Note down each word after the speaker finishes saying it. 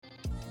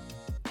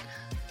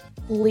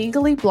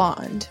Legally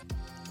Blonde,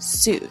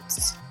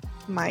 Suits,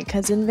 My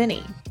Cousin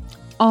Vinny.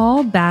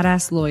 All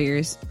badass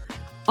lawyers,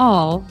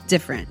 all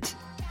different.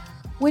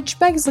 Which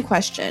begs the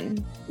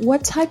question,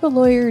 what type of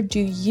lawyer do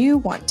you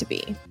want to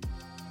be?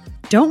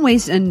 Don't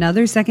waste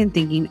another second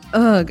thinking,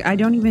 ugh, I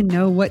don't even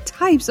know what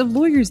types of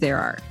lawyers there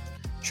are.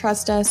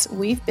 Trust us,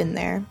 we've been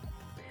there.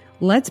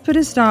 Let's put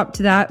a stop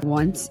to that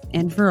once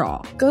and for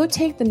all. Go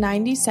take the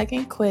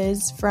 90-second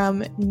quiz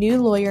from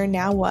New Lawyer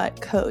Now What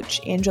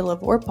coach Angela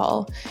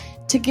Vorpal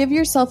to give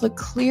yourself a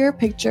clear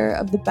picture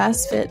of the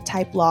best fit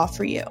type law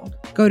for you.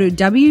 Go to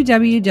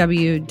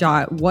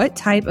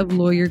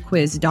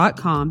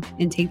www.whattypeoflawyerquiz.com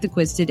and take the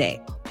quiz today.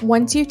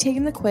 Once you've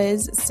taken the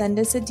quiz, send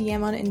us a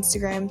DM on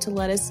Instagram to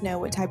let us know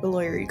what type of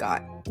lawyer you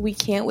got. We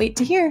can't wait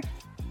to hear.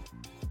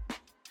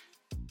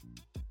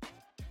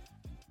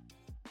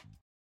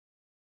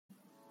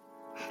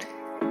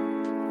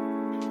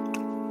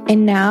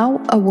 And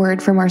now, a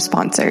word from our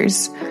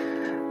sponsors.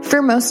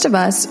 For most of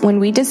us, when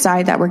we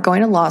decide that we're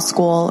going to law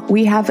school,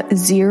 we have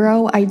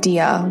zero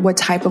idea what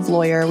type of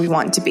lawyer we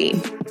want to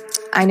be.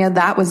 I know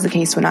that was the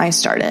case when I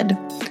started.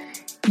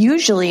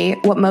 Usually,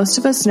 what most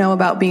of us know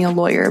about being a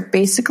lawyer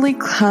basically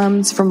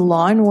comes from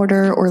Law &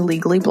 Order or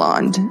Legally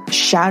Blonde.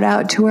 Shout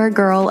out to our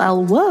girl,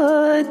 Elle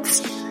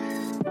Woods.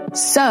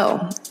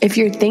 So, if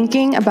you're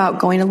thinking about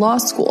going to law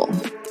school,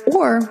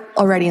 or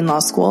already in law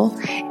school,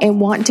 and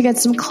want to get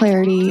some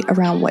clarity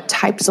around what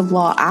types of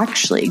law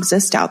actually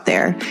exist out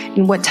there,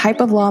 and what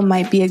type of law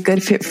might be a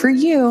good fit for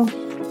you,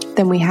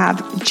 then we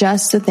have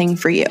just the thing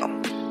for you.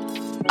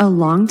 A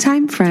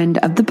longtime friend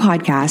of the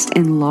podcast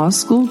and law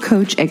school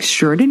coach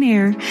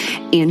extraordinaire,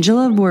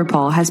 Angela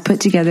Vorpal, has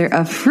put together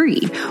a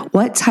free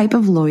What Type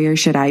of Lawyer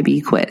Should I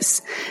Be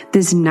quiz.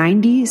 This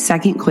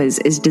 90-second quiz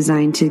is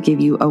designed to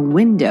give you a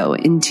window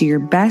into your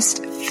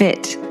best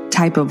fit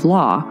type of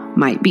law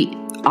might be.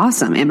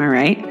 Awesome, am I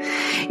right?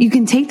 You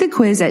can take the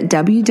quiz at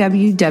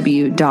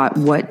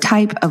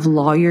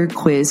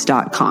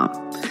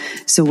www.whattypeoflawyerquiz.com.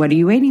 So what are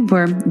you waiting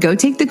for? Go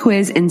take the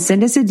quiz and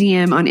send us a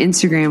DM on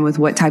Instagram with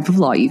what type of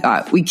law you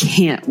got. We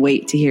can't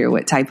wait to hear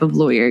what type of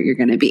lawyer you're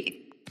going to be.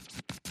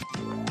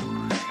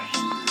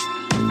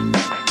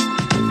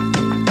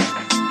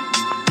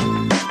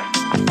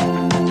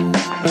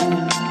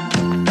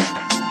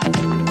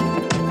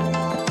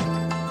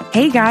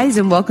 Hey guys,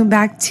 and welcome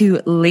back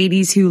to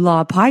Ladies Who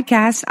Law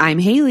podcast. I'm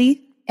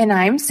Haley. And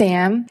I'm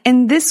Sam.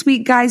 And this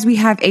week, guys, we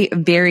have a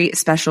very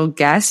special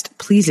guest.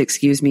 Please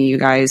excuse me, you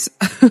guys.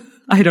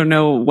 I don't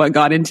know what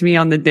got into me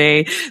on the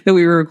day that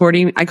we were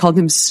recording. I called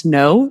him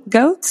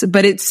SnooGoats,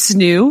 but it's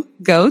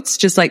SnooGoats,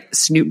 just like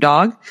Snoop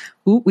Dogg.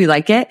 Ooh, we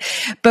like it.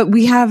 But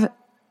we have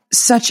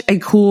such a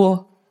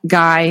cool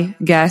guy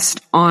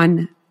guest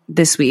on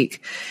this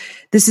week.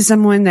 This is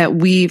someone that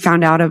we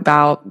found out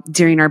about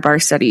during our bar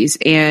studies,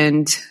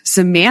 and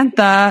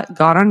Samantha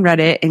got on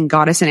Reddit and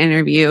got us an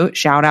interview.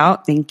 Shout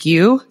out. Thank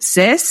you,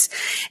 sis.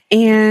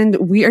 And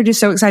we are just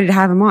so excited to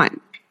have him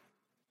on.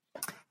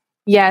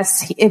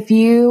 Yes. If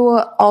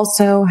you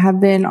also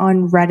have been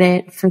on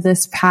Reddit for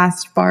this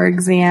past bar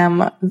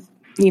exam,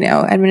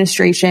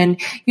 administration,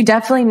 you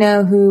definitely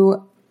know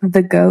who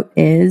the GOAT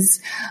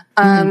is.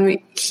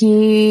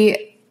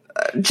 He,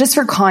 just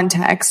for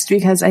context,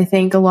 because I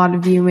think a lot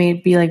of you may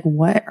be like,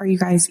 what are you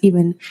guys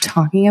even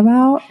talking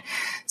about?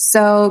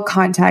 So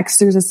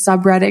context, there's a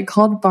subreddit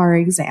called Bar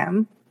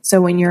Exam.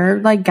 So when you're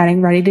like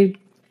getting ready to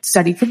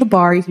study for the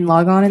bar, you can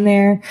log on in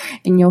there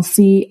and you'll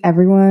see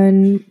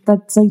everyone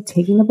that's like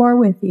taking the bar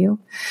with you.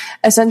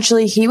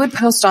 Essentially, he would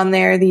post on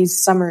there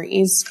these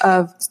summaries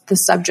of the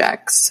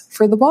subjects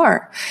for the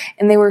bar.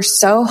 And they were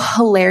so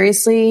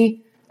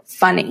hilariously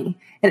funny.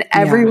 And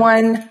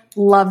everyone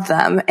loved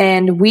them.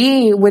 And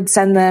we would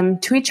send them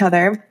to each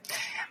other.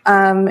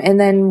 And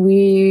then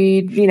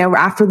we,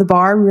 after the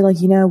bar, we were like,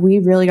 we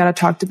really got to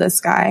talk to this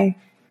guy.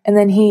 And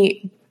then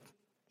he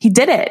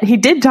did it. He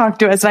did talk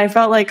to us. And I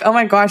felt like, oh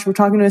my gosh, we're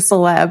talking to a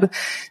celeb.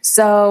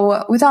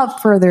 So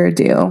without further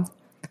ado,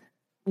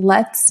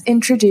 let's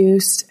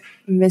introduce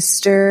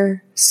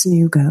Mr.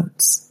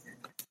 SnooGoats.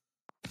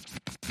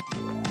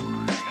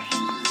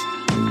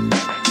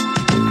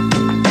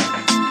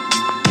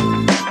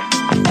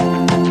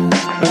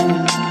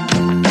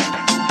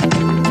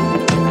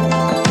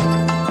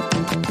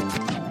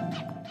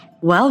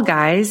 Well,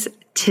 guys,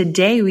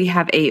 today we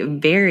have a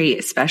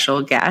very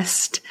special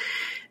guest.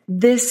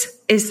 This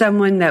is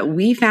someone that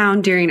we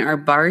found during our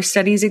bar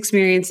studies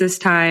experience this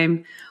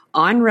time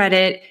on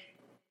Reddit.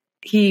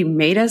 He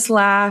made us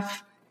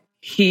laugh.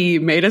 He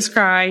made us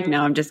cry.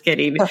 No, I'm just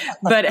kidding.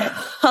 But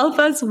help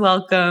us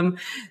welcome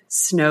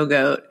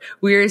SnooGoat.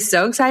 We are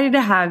so excited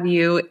to have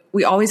you.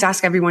 We always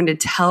ask everyone to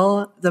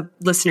tell the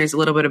listeners a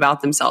little bit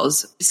about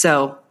themselves.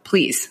 So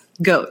please,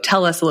 go.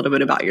 Tell us a little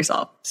bit about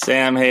yourself.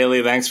 Sam,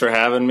 Haley, thanks for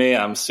having me.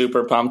 I'm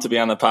super pumped to be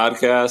on the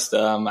podcast.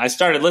 I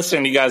started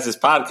listening to you guys'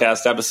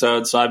 podcast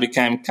episodes, so I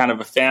became kind of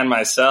a fan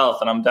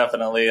myself, and I'm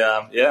definitely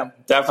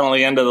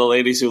into the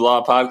Ladies Who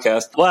Law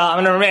podcast. Well, I'm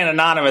going to remain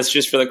anonymous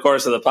just for the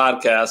course of the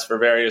podcast for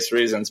various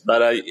reasons,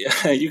 but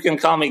you can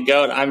call me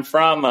Goat. I'm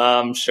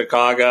from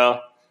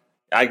Chicago,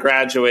 I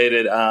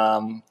graduated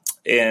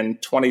in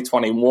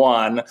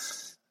 2021.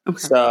 Okay.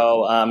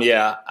 So,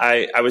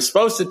 I was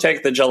supposed to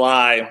take the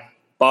July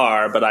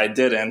bar, but I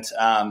didn't.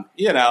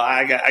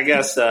 I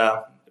guess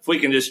if we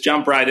can just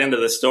jump right into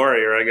the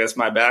story, or I guess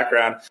my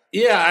background.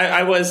 Yeah,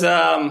 I was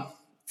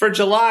for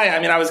July. I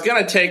mean, I was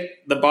going to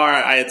take the bar.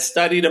 I had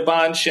studied a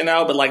bunch,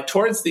 but like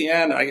towards the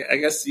end, I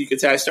guess you could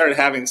say I started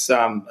having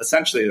some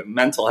essentially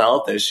mental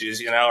health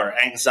issues, or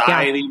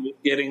anxiety was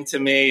getting to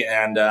me.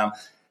 And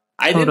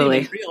I didn't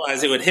even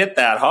realize it would hit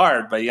that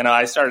hard. But,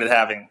 I started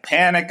having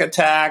panic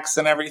attacks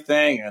and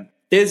everything and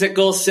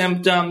physical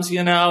symptoms,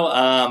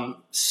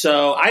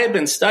 So I had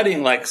been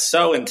studying like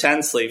so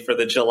intensely for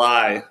the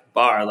July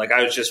bar. Like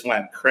I just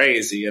went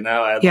crazy,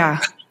 I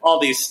had all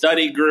these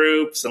study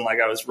groups and like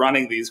I was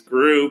running these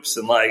groups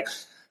and like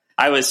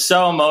I was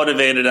so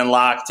motivated and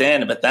locked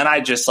in. But then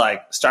I just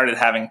like started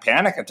having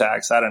panic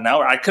attacks out of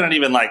nowhere. I couldn't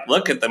even like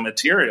look at the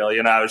material,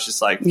 I was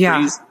just like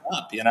freezing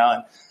up,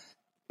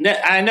 And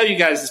I know you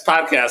guys, this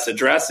podcast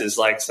addresses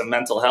like some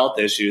mental health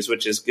issues,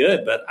 which is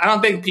good, but I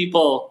don't think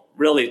people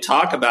really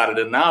talk about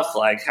it enough,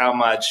 like how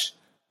much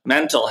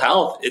mental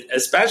health,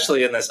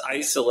 especially in this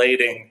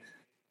isolating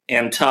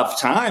and tough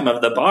time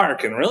of the bar,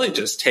 can really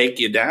just take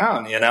you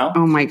down,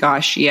 Oh my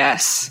gosh,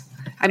 yes.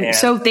 I'm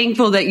so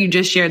thankful that you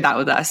just shared that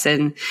with us.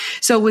 And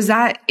so was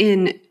that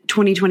in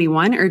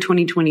 2021 or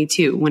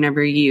 2022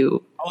 whenever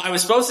you... Oh, I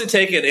was supposed to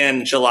take it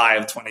in July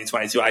of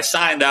 2022. I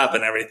signed up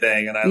and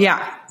everything, and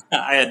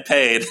I had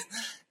paid.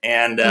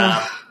 And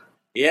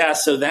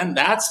so then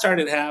that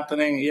started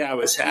happening. Yeah, I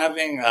was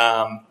having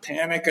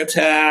panic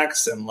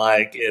attacks and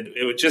like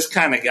it just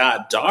kind of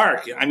got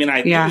dark. I mean,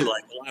 I knew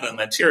like a lot of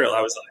material.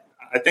 I was like,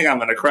 I think I'm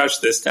going to crush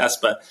this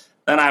test. But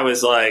then I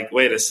was like,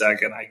 wait a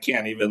second, I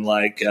can't even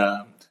like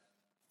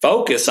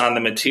focus on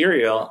the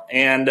material.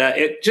 And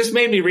it just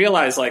made me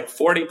realize like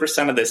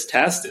 40% of this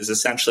test is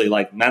essentially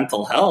like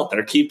mental health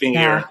or keeping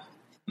your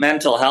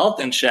mental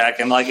health in check.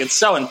 And like, it's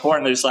so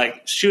important. There's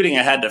like shooting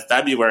ahead to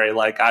February.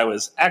 Like I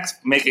was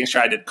making sure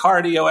I did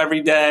cardio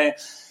every day.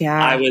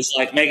 Yeah. I was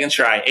like making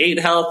sure I ate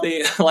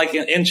healthy. Like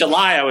in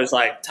July, I was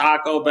like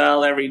Taco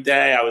Bell every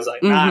day. I was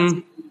like not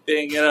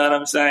sleeping, you know what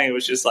I'm saying? It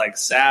was just like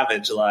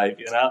savage life,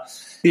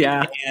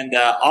 Yeah. And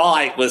all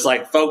I was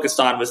like focused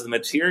on was the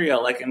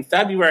material. Like in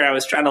February, I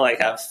was trying to like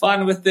have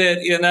fun with it,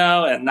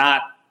 and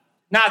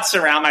not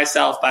surround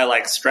myself by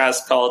like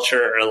stress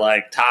culture or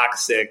like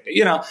toxic,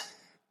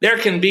 There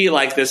can be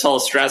like this whole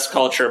stress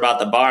culture about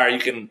the bar. You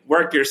can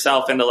work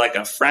yourself into like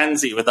a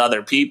frenzy with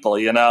other people,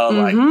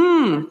 like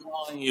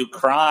calling you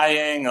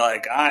crying,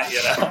 like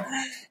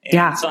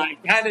And so I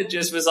kind of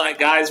just was like,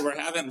 guys, we're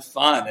having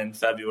fun in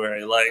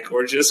February. Like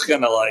we're just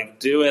gonna like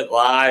do it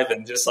live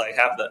and just like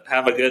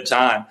have a good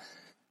time.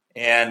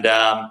 And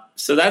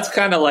so that's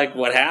kind of like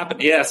what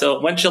happened. Yeah.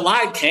 So when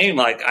July came,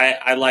 like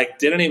I like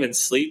didn't even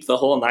sleep the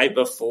whole night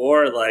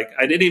before. Like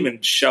I didn't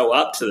even show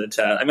up to the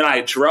test. I mean,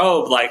 I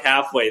drove like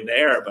halfway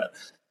there, but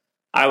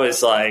I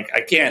was like,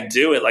 I can't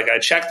do it. Like I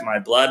checked my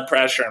blood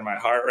pressure and my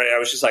heart rate. I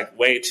was just like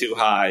way too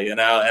high, and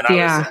I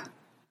was like,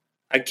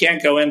 I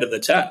can't go into the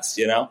test,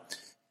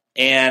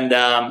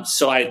 And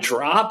so I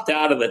dropped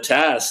out of the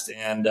test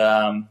and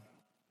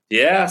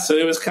so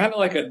it was kind of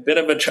like a bit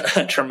of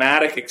a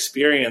traumatic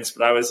experience,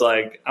 but I was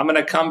like, I'm going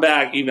to come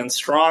back even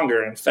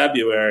stronger in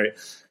February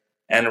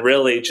and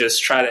really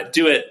just try to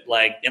do it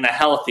like in a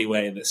healthy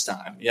way this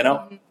time,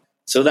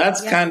 So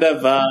that's kind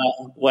of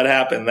what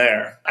happened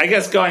there. I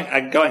guess going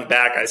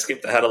back, I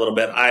skipped ahead a little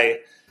bit.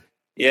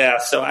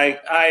 So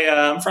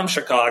I'm from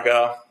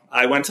Chicago.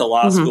 I went to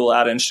law school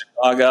out in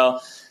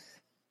Chicago.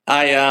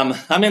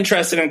 I'm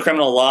interested in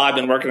criminal law. I've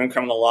been working in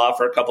criminal law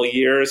for a couple of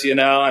years,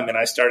 I mean,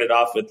 I started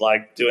off with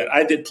like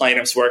I did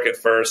plaintiff's work at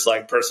first,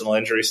 like personal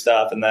injury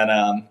stuff. And then,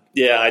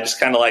 I just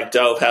kind of like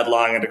dove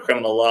headlong into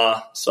criminal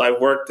law. So I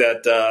worked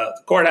at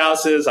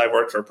courthouses. I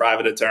worked for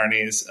private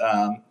attorneys.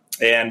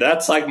 And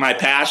that's like my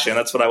passion.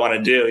 That's what I want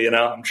to do.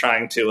 I'm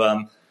trying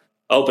to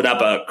open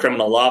up a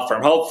criminal law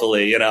firm,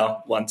 hopefully,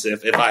 once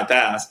if I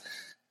pass.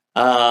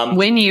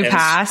 When you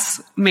pass,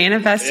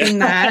 manifesting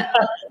that.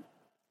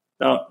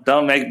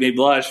 Don't make me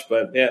blush,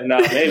 but maybe.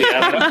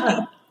 I don't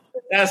know.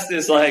 Test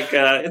is like,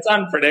 it's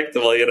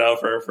unpredictable,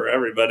 for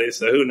everybody.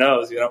 So who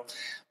knows,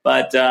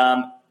 but,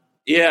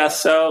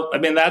 so, I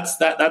mean,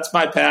 that's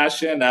my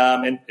passion.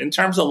 In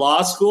terms of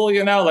law school,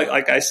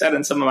 like I said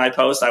in some of my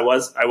posts, I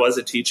was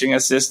a teaching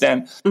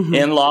assistant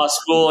in law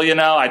school.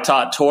 I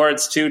taught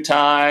torts 2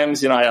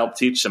 times, I helped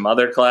teach some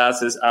other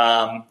classes.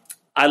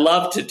 I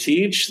love to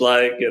teach,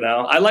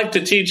 I like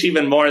to teach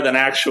even more than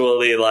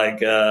actually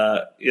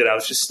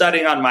just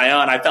studying on my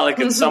own. I felt like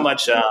it's so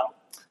much,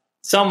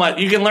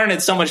 you can learn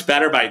it so much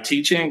better by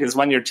teaching, because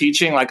when you're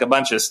teaching like a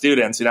bunch of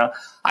students,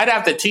 I'd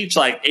have to teach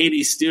like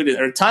 80 students,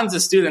 or tons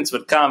of students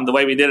would come. The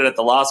way we did it at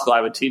the law school,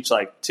 I would teach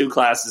like 2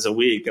 classes a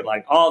week, and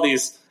like all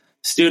these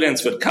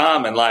students would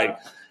come, and like,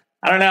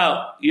 I don't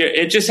know,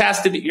 it just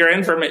has to be,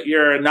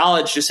 your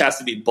knowledge just has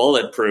to be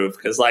bulletproof,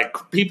 because like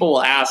people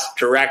will ask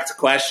direct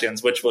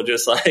questions, which will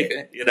just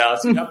like,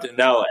 so you have to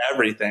know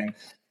everything.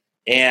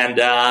 And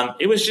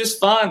it was just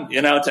fun,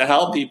 to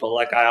help people.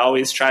 Like I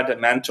always tried to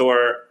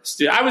mentor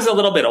students. I was a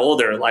little bit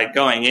older, like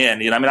going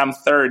in, I mean, I'm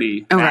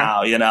 30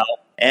 now,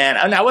 and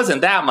I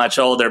wasn't that much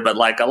older, but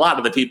like a lot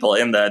of the people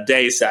in the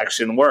day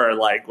section were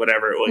like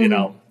whatever,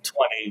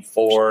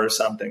 24 or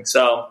something.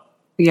 So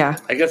yeah,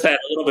 I guess I had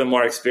a little bit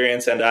more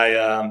experience, and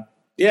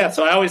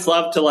so I always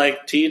loved to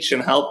like teach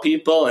and help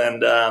people.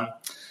 And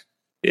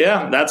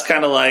that's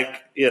kind of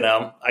like,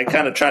 I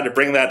kind of tried to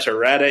bring that to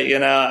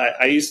Reddit.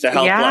 I used to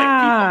help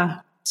like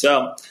people.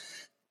 So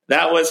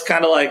that was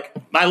kind of like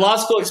my law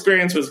school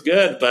experience was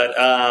good, but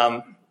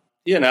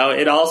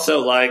it also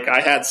like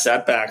I had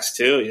setbacks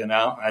too,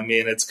 I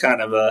mean, it's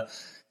kind of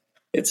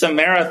it's a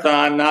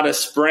marathon, not a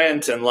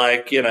sprint. And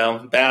like,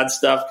 bad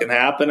stuff can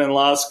happen in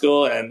law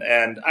school.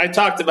 And I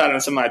talked about it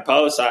in some of my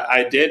posts.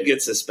 I did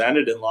get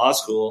suspended in law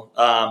school,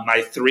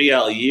 my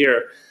 3L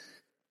year.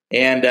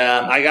 And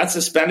I got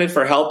suspended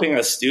for helping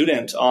a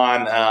student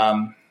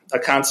on a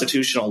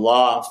constitutional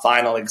law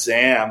final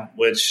exam,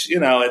 which,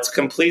 it's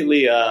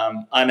completely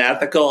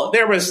unethical.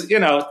 There was,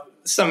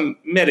 some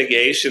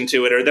mitigation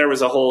to it, or there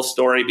was a whole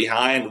story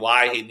behind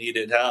why he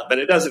needed help, but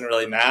it doesn't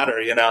really matter.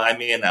 I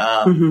mean,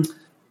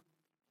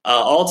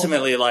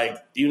 ultimately, like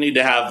you need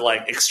to have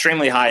like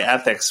extremely high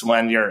ethics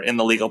when you're in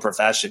the legal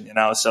profession,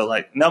 so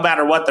like no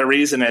matter what the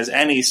reason is,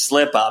 any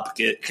slip up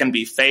can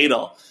be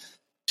fatal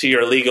to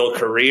your legal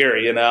career,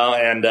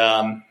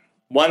 and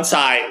once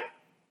I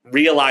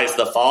realized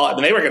the fault, I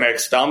mean, they were going to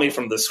expel me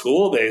from the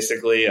school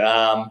basically,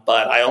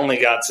 but I only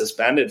got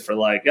suspended for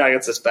like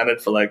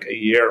a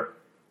year.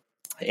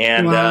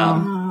 And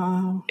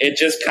it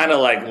just kind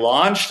of like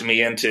launched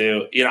me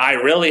into, I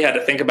really had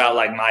to think about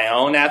like my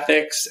own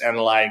ethics and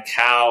like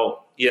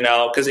how,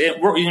 because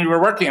when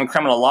you're working in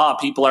criminal law,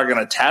 people are going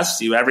to test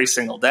you every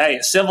single day.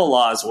 Civil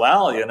law as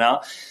well,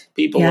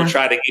 People will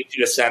try to get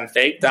you to send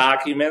fake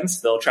documents.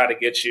 They'll try to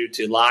get you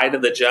to lie to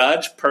the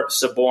judge,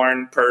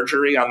 suborn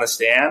perjury on the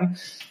stand,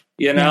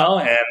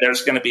 and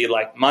there's going to be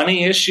like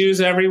money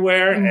issues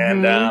everywhere.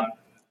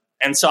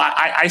 And so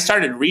I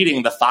started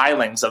reading the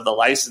filings of the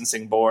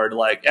licensing board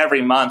like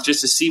every month just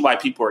to see why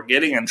people were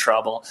getting in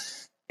trouble.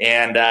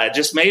 And it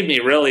just made me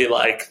really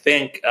like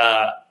think,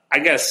 I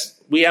guess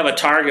we have a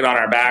target on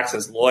our backs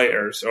as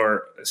lawyers,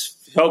 or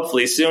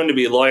hopefully soon to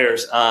be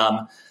lawyers.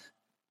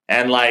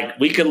 And like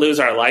we could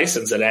lose our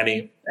license at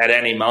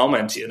any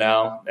moment,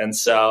 And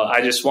so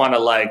I just want to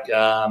like,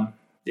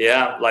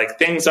 like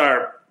things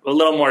are a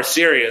little more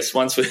serious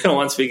once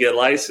we get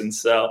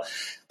licensed. So,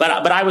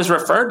 but I was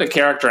referred to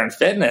character and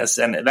fitness,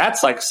 and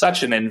that's like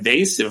such an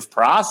invasive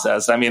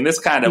process. I mean, this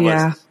kind of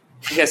was,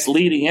 I guess,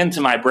 leading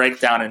into my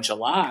breakdown in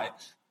July.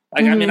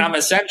 Like, I mean, I'm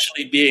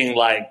essentially being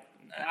like,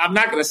 I'm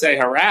not going to say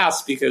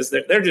harassed because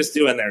they're just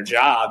doing their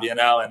job, and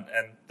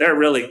they're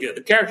really good.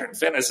 The character and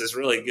fitness is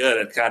really good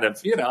at kind of,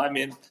 I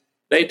mean,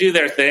 they do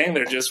their thing.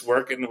 They're just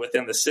working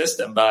within the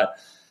system. But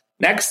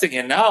next thing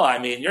you know, I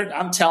mean,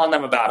 I'm telling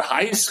them about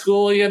high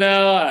school, I mean,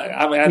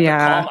 I had to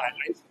call my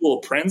high school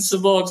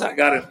principal because I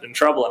got in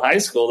trouble in high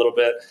school a little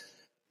bit.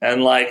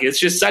 And like, it's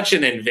just such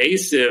an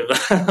invasive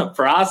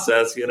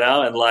process,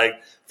 and like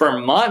for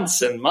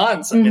months and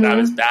months, I mean, I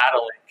was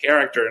battling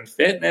character and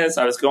fitness.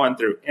 I was going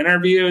through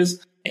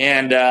interviews,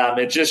 and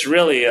it just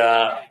really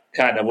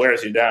kind of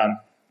wears you down.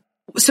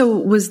 So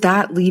was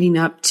that leading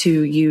up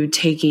to you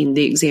taking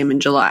the exam in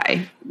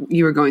July?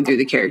 You were going through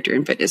the character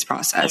and fitness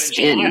process.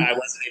 Well, in July, I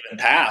wasn't even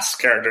past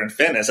character and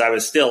fitness. I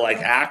was still like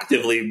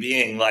actively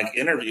being like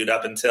interviewed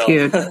up until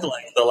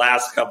like the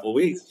last couple of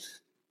weeks.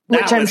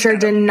 Which I'm sure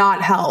did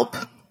not help.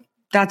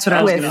 That's what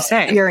I was going to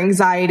say. Your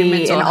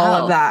anxiety and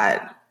all of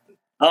that.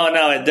 Oh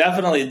no, it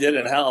definitely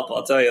didn't help.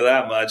 I'll tell you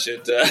that much.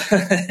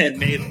 It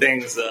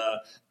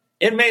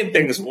made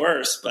things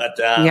worse,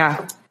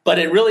 but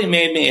it really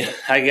made me,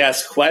 I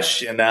guess,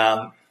 question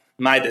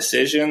my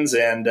decisions,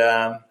 and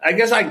I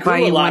guess I grew why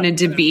you wanted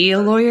to be a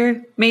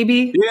lawyer.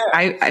 Maybe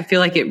I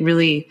feel like it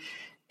really,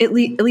 at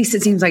least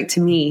it seems like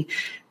to me,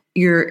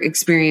 your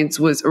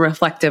experience was a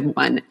reflective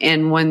one,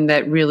 and one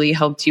that really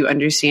helped you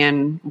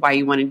understand why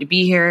you wanted to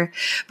be here.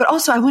 But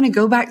also, I want to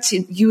go back to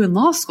you in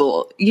law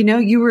school.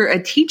 You were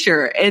a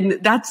teacher, and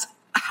that's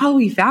how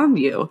we found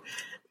you.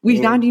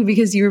 We found you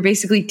because you were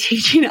basically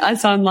teaching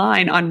us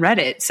online on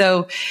Reddit.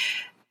 So,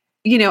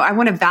 I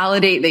want to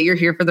validate that you're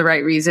here for the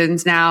right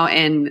reasons now,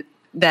 and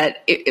that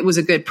it was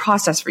a good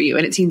process for you.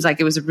 And it seems like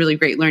it was a really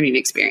great learning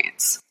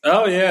experience.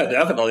 Oh yeah,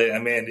 definitely. I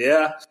mean,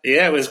 yeah,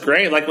 it was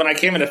great. Like when I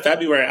came into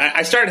February,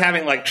 I started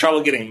having like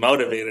trouble getting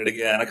motivated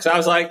again. Because I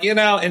was like,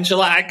 in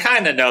July, I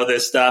kind of know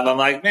this stuff. I'm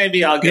like,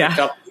 maybe I'll get a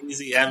couple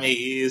easy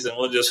MEEs and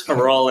we'll just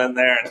roll in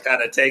there and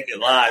kind of take it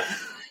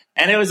live.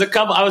 And it was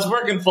I was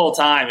working full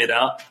time,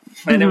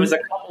 and it was a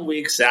couple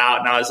weeks out,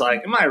 and I was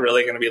like, am I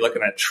really going to be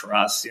looking at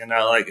trust?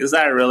 Like, is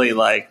that really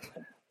like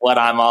what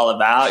I'm all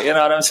about? You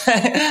know what I'm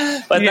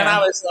saying? But then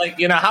I was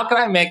like, how can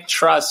I make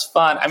trust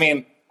fun? I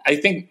mean, I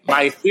think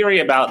my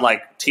theory about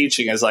like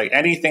teaching is like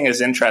anything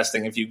is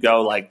interesting if you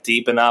go like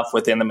deep enough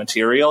within the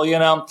material,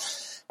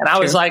 And I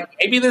was like,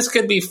 maybe this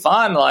could be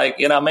fun. Like,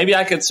 maybe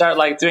I could start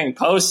like doing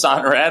posts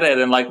on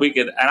Reddit and like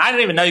and I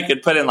didn't even know you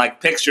could put in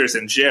like pictures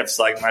and GIFs,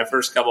 like my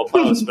first couple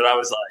posts, but I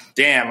was like,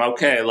 damn,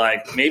 okay.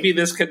 Like maybe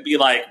this could be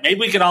like, maybe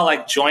we could all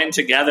like join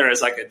together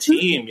as like a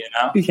team,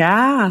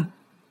 Yeah.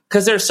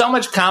 Cause there's so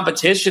much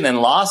competition in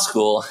law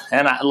school.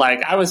 And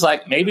I was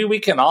like, maybe we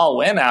can all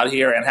win out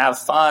here and have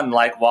fun,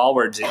 like while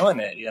we're doing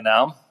it,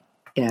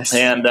 Yes.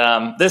 And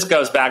this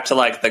goes back to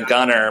like the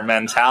gunner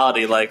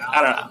mentality. Like,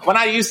 I don't know, when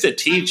I used to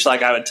teach,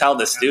 like I would tell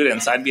the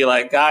students, I'd be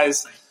like,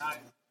 guys,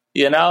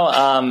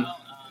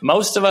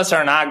 most of us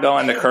are not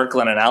going to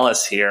Kirkland and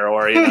Ellis here,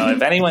 or,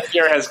 if anyone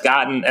here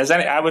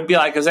I would be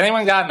like, has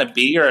anyone gotten a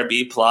B or a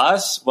B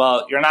plus?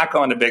 Well, you're not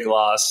going to Big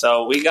Law.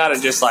 So we got to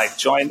just like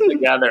join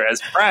together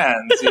as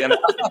friends, and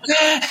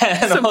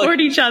support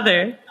each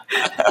other.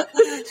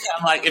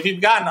 I'm like, if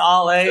you've gotten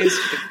all A's,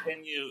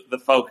 continue the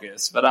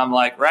focus. But I'm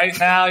like, right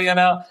now,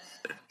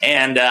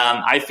 and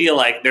I feel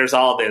like there's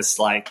all this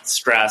like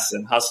stress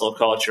and hustle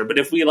culture. But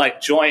if we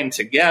like join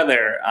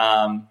together,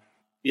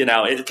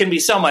 it can be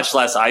so much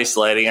less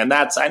isolating. And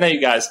I know you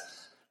guys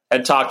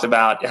had talked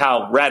about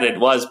how Reddit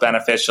was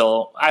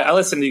beneficial. I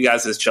listened to you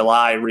guys'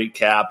 July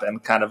recap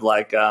and kind of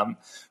like,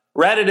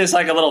 Reddit is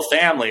like a little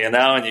family,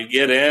 and you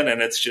get in and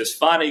it's just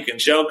fun. You can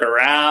joke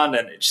around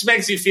and it just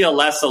makes you feel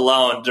less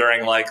alone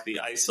during like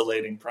the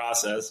isolating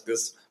process,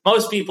 because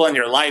most people in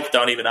your life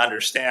don't even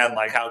understand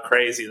like how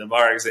crazy the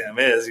bar exam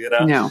is,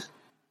 No.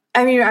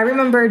 I mean, I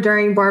remember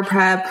during bar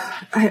prep,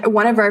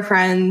 one of our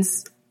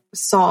friends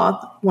saw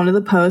one of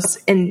the posts,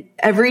 and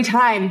every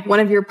time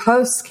one of your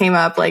posts came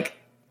up, like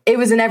it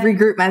was in every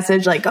group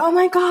message, like, oh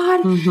my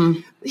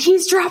God,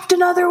 he's dropped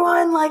another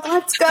one. Like,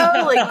 let's go.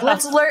 Like,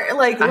 let's learn.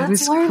 Like, I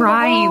was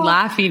crying,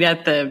 laughing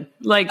at them.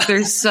 Like,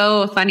 they're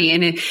so funny.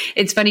 And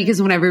it's funny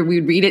because whenever we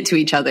read it to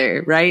each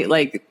other, right?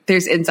 Like,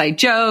 there's inside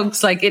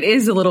jokes. Like, it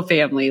is a little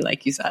family,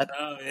 like you said.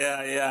 Oh,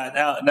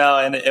 yeah. No.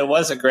 And it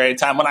was a great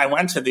time. When I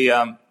went to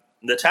the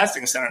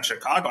testing center in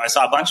Chicago, I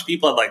saw a bunch of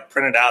people had like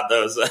printed out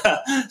those,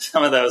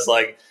 some of those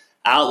like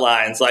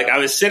outlines. Like I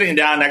was sitting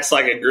down next to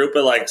like a group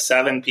of like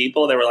 7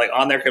 people. They were like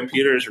on their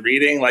computers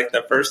reading like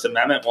the First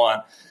Amendment one.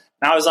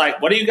 And I was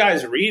like, what are you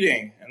guys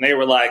reading? And they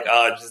were like,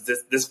 oh, just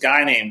this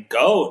guy named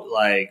Goat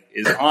like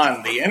is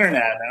on the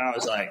internet. And I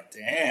was like,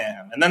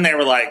 damn. And then they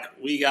were like,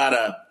 we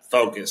gotta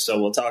focus, so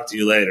we'll talk to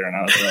you later. And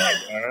I was like,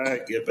 all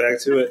right, get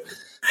back to it.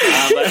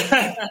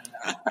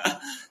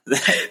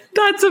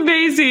 That's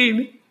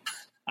amazing.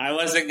 I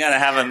wasn't going to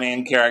have a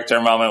main character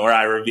moment where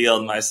I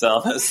revealed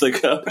myself as the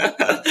goat. But,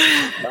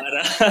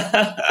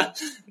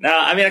 no,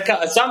 I mean,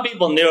 some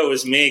people knew it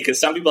was me because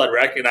some people had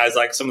recognized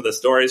like some of the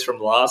stories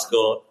from law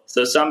school.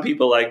 So some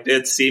people like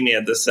did see me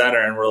at the center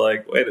and were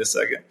like, wait a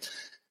second.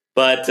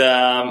 But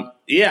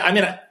yeah, I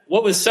mean,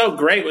 what was so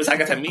great was I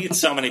got to meet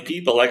so many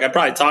people. Like I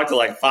probably talked to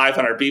like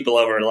 500 people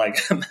over like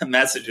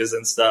messages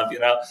and stuff,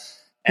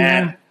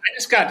 and I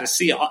just got to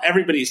see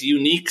everybody's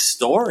unique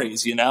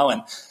stories,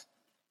 and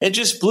it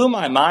just blew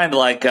my mind,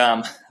 like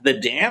the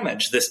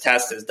damage this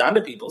test has done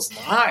to people's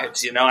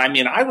lives. I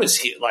mean, I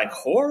was like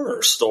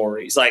horror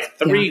stories, like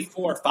 3,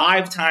 4,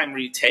 5-time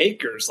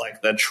retakers,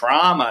 like the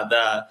trauma,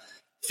 the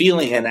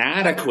feeling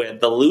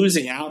inadequate, the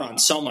losing out on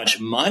so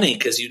much money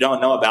because you don't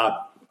know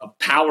about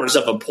powers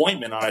of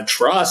appointment on a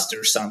trust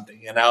or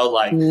something,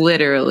 like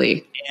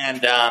literally.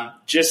 And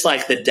just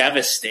like the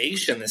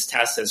devastation this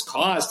test has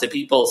caused to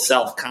people's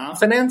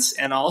self-confidence,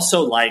 and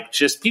also like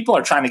just people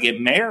are trying to get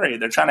married,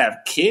 they're trying to have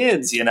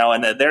kids,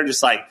 and they're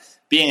just like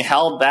being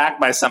held back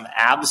by some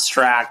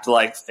abstract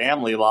like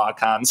family law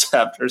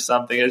concept or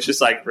something. It's just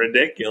like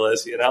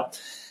ridiculous,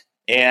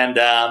 and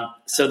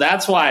so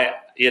that's why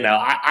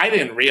I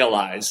didn't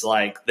realize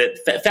like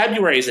that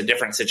February is a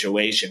different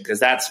situation because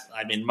that's,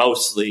 I mean,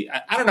 mostly,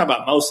 I don't know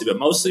about mostly, but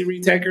mostly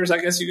retakers, I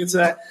guess you could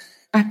say.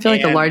 I feel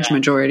like a large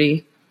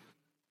majority.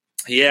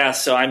 Yeah.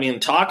 So, I mean,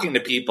 talking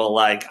to people,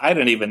 like, I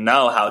didn't even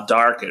know how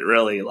dark it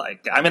really,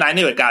 like, I mean, I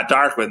knew it got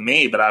dark with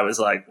me, but I was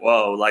like,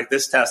 whoa, like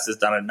this test has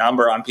done a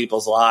number on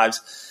people's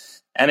lives.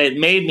 And it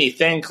made me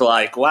think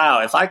like,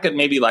 wow, if I could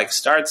maybe like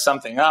start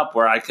something up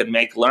where I could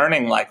make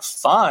learning like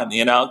fun,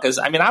 because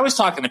I mean, I was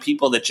talking to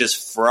people that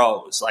just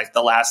froze like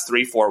the last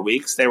 3-4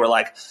 weeks. They were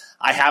like,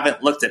 I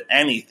haven't looked at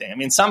anything. I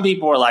mean, some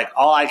people were like,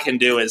 all I can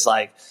do is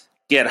like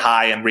get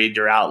high and read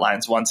your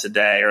outlines once a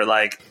day, or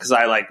like, because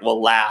I like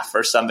will laugh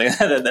or something.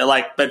 They're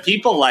like, but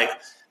people like,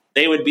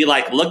 they would be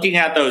like looking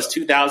at those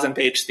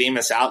 2,000-page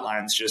Themis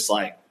outlines just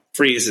like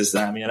freezes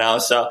them,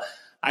 So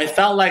I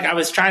felt like I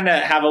was trying to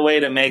have a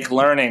way to make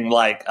learning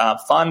like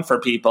fun for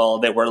people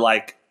that were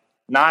like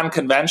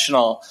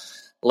non-conventional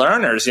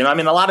learners. I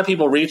mean, a lot of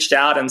people reached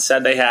out and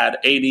said they had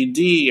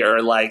ADD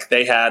or like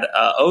they had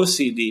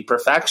OCD,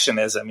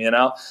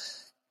 perfectionism,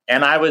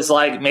 And I was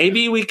like,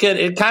 maybe we could,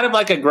 it kind of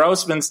like a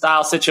Grossman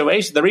style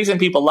situation. The reason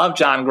people love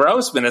John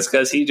Grossman is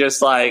because he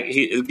just like,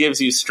 he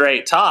gives you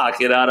straight talk,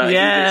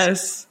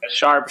 Yes. A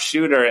sharp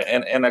shooter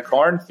in a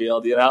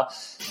cornfield,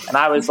 And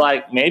I was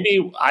like,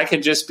 maybe I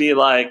could just be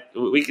like,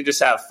 we could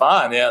just have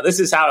fun. This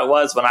is how it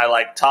was when I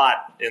like taught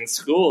in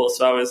school.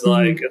 So I was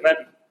like, and then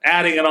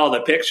adding in all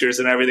the pictures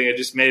and everything, it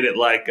just made it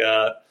like,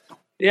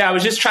 I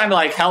was just trying to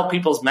like help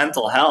people's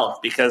mental health,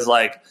 because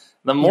like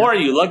the more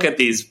you look at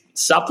these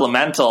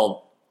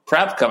supplemental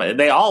prep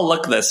they all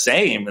look the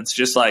same. It's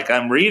just like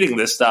I'm reading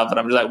this stuff and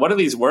I'm just like, what do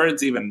these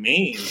words even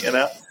mean? And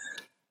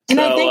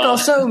I think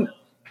also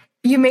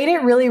you made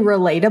it really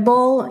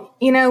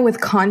relatable, with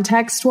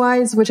context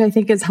wise, which I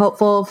think is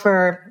helpful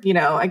for,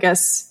 I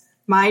guess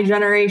my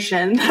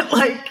generation.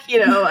 Like,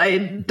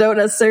 I don't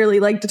necessarily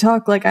like to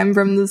talk like I'm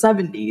from the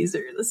 70s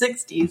or the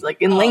 60s,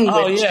 like in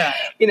language,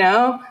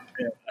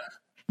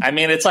 I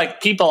mean, it's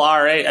like people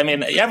are,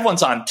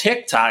 everyone's on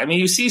TikTok. I mean,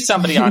 you see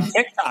somebody on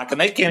TikTok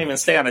and they can't even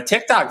stay on a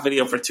TikTok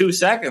video for 2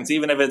 seconds,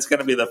 even if it's going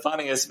to be the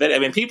funniest video. I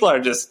mean, people are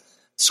just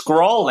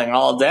scrolling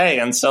all day.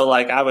 And so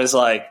like, I was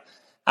like,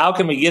 how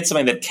can we get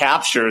something that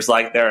captures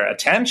like their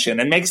attention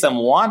and makes them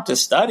want to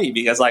study?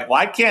 Because like,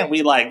 why can't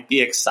we like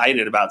be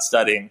excited about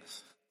studying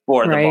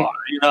for the bar?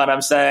 You know what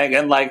I'm saying?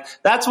 And like,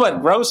 that's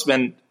what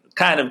Grossman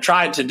kind of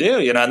tried to do,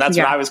 and that's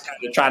what I was kind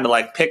of trying to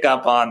like pick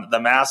up on the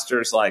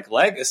master's like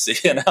legacy,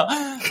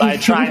 by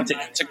trying to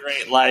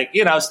integrate like,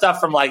 stuff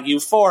from like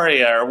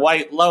Euphoria or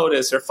White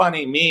Lotus or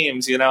funny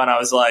memes, and I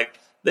was like,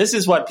 this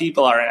is what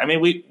people are. I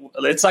mean,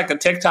 it's like a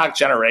TikTok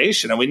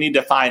generation, and we need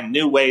to find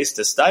new ways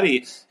to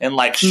study in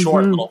like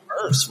short little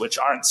bursts, which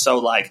aren't so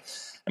like,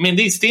 I mean,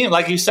 these themes,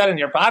 like you said in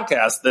your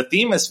podcast, the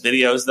Themis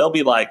videos, they'll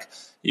be like,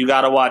 you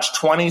got to watch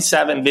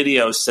 27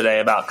 videos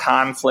today about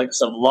conflicts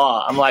of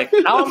law. I'm like,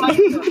 how am I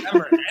going to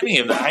remember any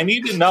of that? I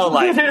need to know,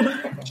 like,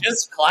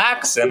 just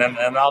Claxon,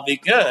 and I'll be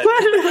good.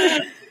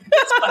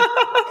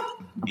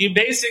 You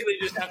basically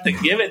just have to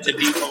give it to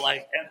people.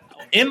 Like,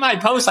 in my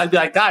post, I'd be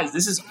like, guys,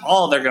 this is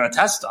all they're going to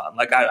test on.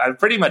 Like, I've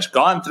pretty much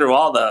gone through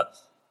all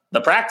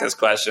the practice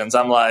questions.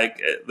 I'm like,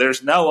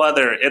 there's no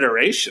other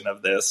iteration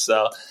of this.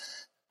 So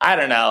I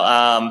don't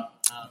know.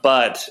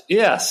 But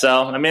yeah,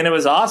 so I mean, it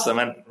was awesome,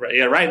 and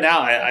right now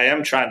I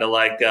am trying to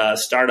like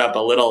start up a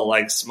little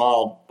like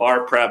small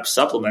bar prep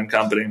supplement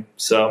company.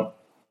 So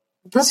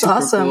that's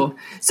awesome. Cool.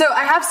 So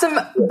I have some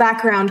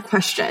background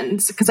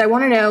questions because I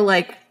want to know,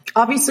 like,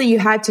 obviously you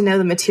had to know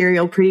the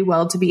material pretty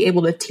well to be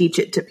able to teach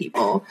it to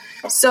people.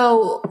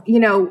 So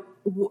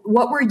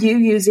what were you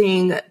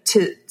using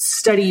to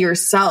study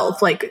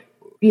yourself, like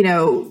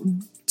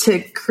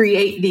to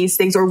create these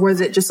things, or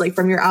was it just like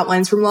from your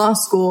outlines from law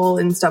school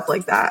and stuff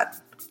like that?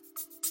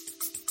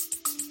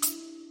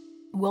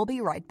 We'll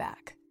be right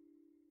back.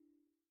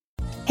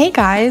 Hey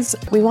guys,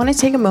 we want to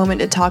take a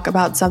moment to talk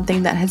about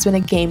something that has been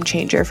a game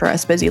changer for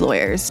us busy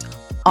lawyers,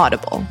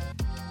 Audible.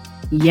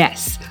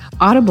 Yes,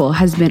 Audible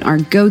has been our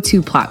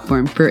go-to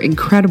platform for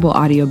incredible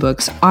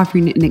audiobooks,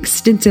 offering an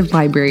extensive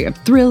library of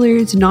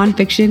thrillers,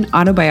 nonfiction,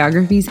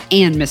 autobiographies,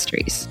 and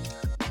mysteries.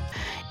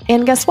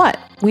 And guess what?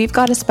 We've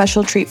got a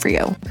special treat for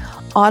you.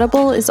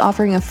 Audible is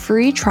offering a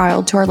free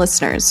trial to our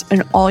listeners,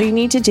 and all you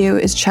need to do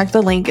is check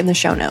the link in the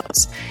show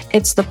notes.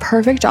 It's the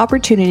perfect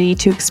opportunity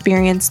to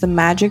experience the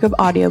magic of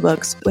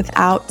audiobooks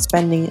without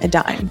spending a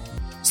dime.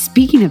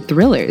 Speaking of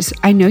thrillers,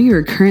 I know you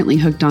are currently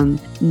hooked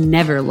on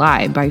Never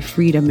Lie by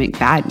Frida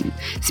McFadden.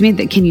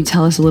 Samantha, can you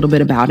tell us a little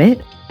bit about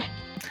it?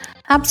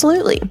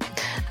 Absolutely.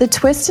 The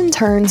twists and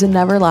turns in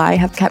Never Lie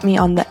have kept me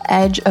on the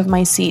edge of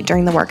my seat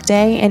during the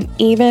workday and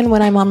even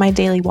when I'm on my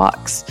daily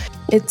walks.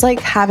 It's like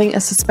having a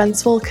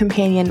suspenseful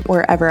companion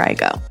wherever I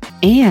go.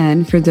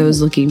 And for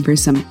those looking for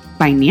some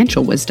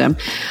financial wisdom,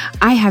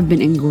 I have been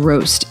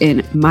engrossed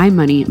in My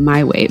Money,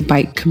 My Way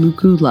by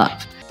Kamuku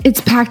Love. It's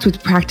packed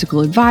with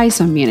practical advice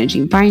on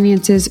managing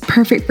finances,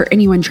 perfect for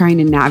anyone trying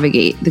to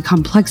navigate the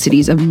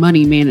complexities of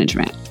money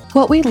management.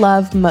 What we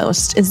love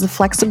most is the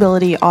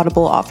flexibility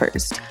Audible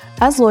offers.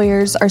 As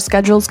lawyers, our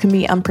schedules can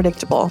be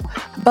unpredictable,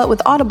 but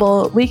with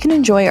Audible, we can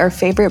enjoy our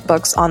favorite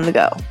books on the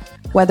go,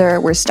 whether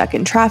we're stuck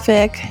in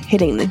traffic,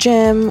 hitting the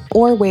gym,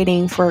 or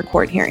waiting for a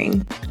court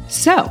hearing.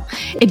 So,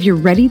 if you're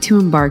ready to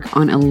embark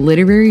on a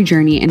literary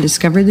journey and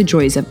discover the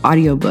joys of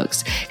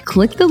audiobooks,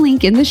 click the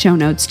link in the show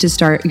notes to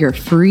start your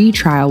free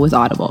trial with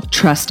Audible.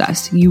 Trust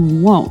us, you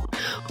won't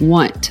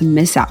want to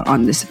miss out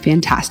on this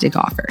fantastic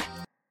offer.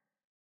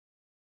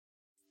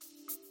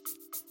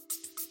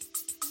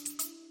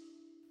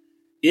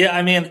 Yeah,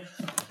 I mean,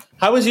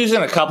 I was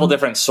using a couple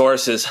different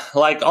sources.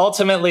 Like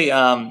ultimately,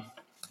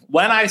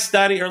 when I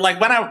study or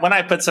like when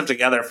I put stuff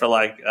together for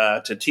like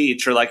to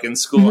teach or like in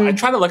school, I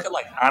try to look at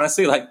like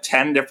honestly like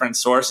 10 different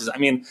sources. I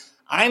mean,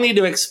 I need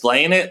to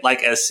explain it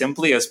like as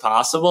simply as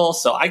possible.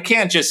 So I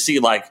can't just see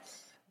like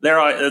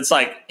it's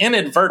like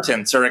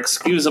inadvertence or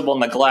excusable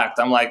neglect.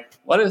 I'm like,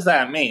 what does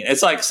that mean?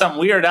 It's like some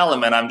weird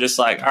element. I'm just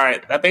like, all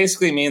right, that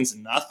basically means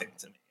nothing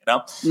to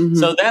me,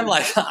 So then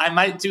like I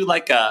might do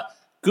like a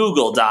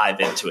Google dive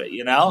into it,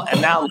 and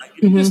now like,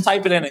 if you just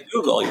type it in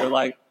Google, you're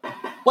like,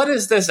 what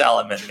does this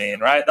element mean,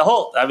 right? The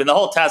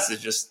whole test is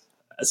just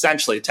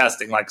essentially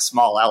testing like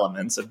small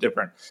elements of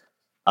different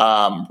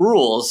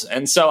rules.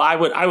 And so I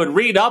would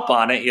read up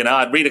on it,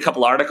 I'd read a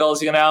couple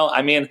articles,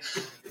 I mean,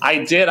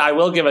 I did. I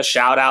will give a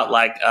shout out.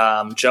 Like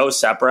Joe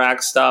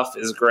Separak's stuff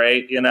is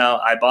great.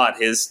 I bought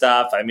his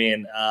stuff. I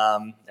mean,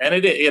 and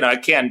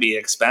it can be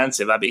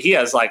expensive. I mean, he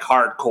has like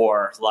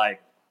hardcore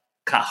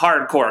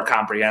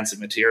comprehensive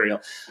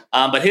material,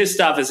 but his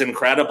stuff is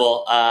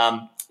incredible.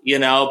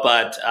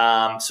 But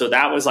so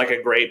that was like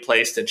a great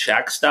place to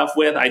check stuff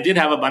with. I did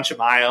have a bunch of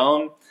my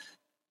own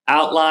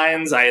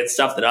outlines. I had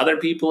stuff that other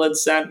people had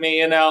sent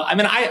me, I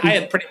mean, I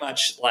had pretty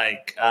much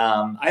like,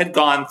 I had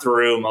gone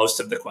through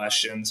most of the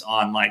questions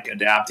on like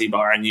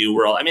AdaptiBar and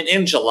UWorld. I mean,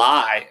 in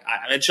July,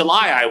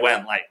 I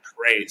went like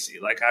crazy.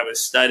 Like I was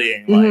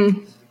studying like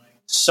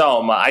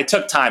so much. I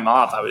took time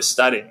off. I was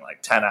studying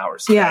like 10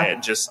 hours a day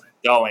and just like,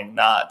 going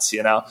nuts,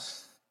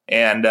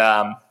 and,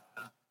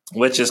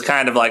 which is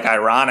kind of like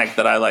ironic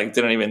that I like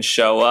didn't even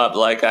show up.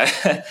 Like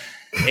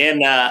in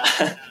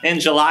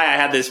July, I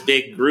had this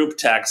big group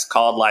text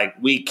called like,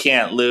 "We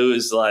can't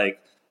lose," like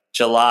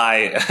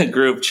July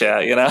group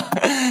chat,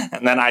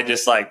 and then I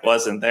just like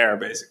wasn't there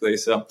basically.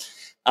 So,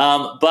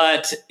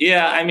 but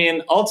yeah, I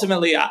mean,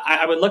 ultimately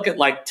I would look at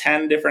like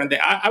 10 different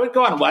things. I would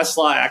go on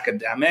Westlaw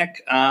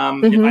Academic,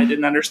 if I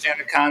didn't understand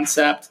a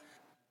concept.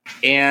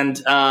 And,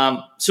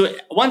 so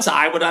once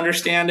I would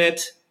understand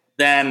it,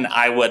 then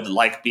I would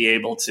like be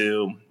able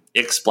to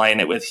explain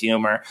it with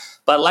humor.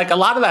 But like a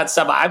lot of that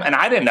stuff,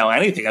 I didn't know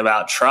anything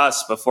about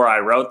trust before I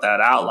wrote that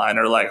outline,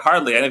 or like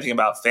hardly anything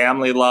about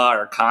family law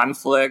or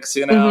conflicts,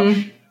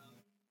 But,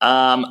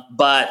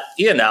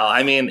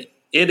 I mean,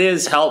 it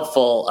is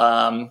helpful.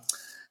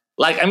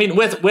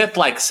 With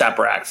like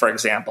Separak, for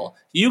example,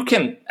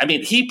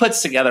 he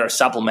puts together a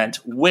supplement,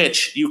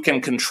 which you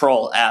can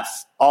control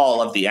F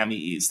all of the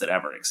MEEs that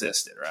ever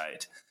existed,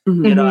 right?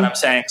 You know what I'm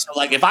saying? So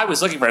like if I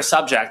was looking for a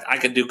subject, I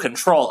could do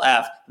control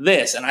F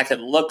this, and I could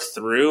look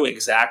through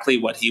exactly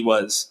what he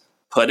was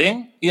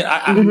putting.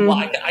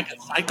 I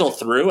could cycle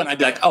through and I'd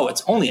be like, oh,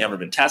 it's only ever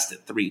been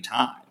tested 3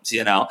 times,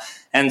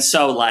 And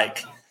so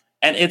like,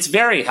 and it's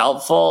very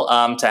helpful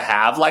to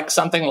have like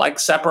something like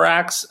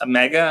Separak's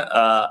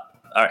Mega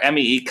or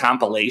MEE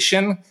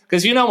compilation,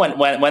 because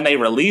when they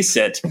release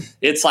it,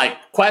 it's like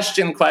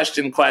question,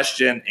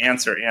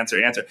 answer.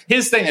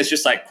 His thing is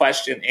just like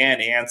question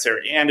and answer,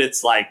 and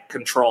it's like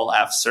control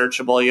F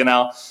searchable,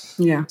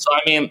 Yeah. So I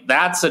mean,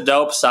 that's a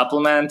dope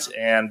supplement,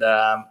 and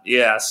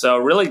so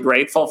really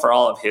grateful for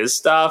all of his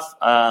stuff.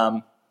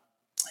 I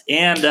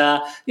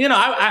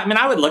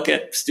would look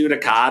at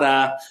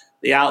Studicata,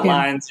 the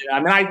outlines. Yeah. I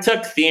mean, I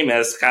took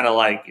Themis kind of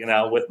like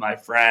with my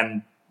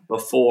friend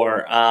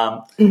before.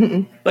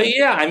 But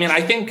yeah, I mean,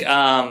 I think,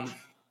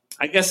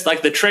 I guess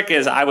like the trick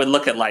is I would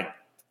look at like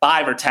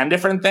 5 or 10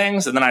 different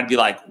things, and then I'd be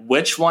like,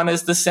 which one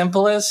is the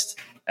simplest?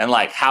 And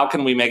like, how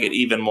can we make it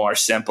even more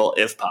simple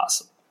if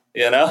possible?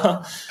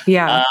 Yeah.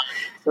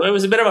 So it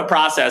was a bit of a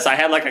process. I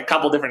had like a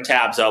couple different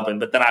tabs open,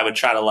 but then I would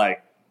try to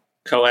like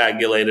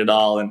coagulate it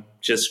all and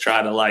just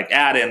try to like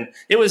add in.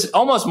 It was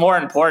almost more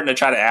important to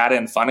try to add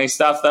in funny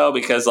stuff though,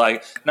 because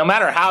like no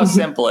matter how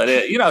simple it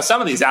is, some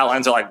of these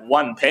outlines are like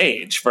 1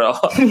 page for a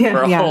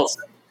whole.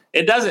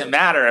 It doesn't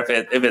matter if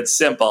it's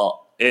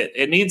simple.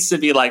 It needs to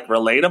be like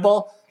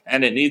relatable,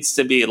 and it needs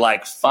to be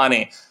like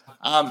funny.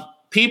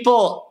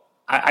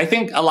 I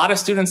think a lot of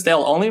students,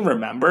 they'll only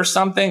remember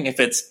something if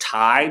it's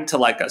tied to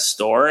like a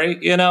story,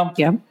 Yeah.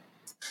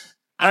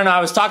 I don't know.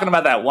 I was talking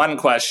about that one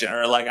question,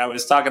 or like I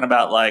was talking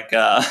about like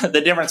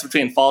the difference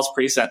between false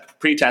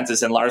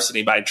pretenses and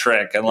larceny by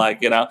trick. And like,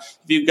 if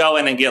you go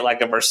in and get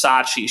like a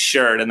Versace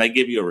shirt and they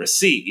give you a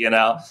receipt,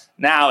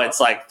 now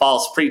it's like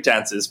false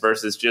pretenses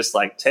versus just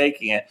like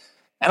taking it.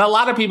 And a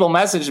lot of people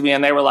messaged me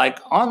and they were like,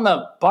 on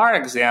the bar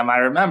exam, I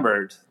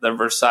remembered the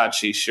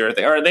Versace shirt,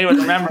 or they would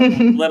remember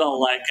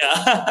little like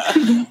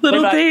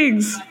little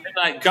things.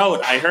 Like,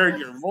 Goat, I heard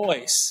your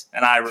voice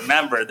and I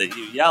remember that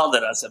you yelled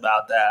at us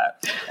about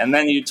that. And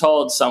then you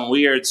told some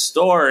weird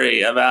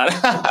story about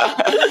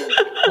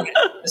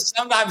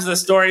sometimes the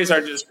stories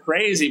are just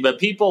crazy, but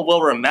people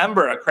will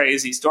remember a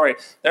crazy story.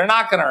 They're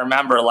not going to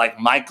remember like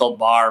Michael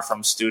Barr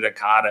from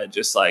Studicata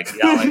just like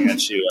yelling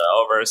at you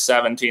over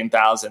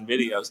 17,000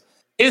 videos.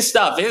 His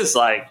stuff is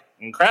like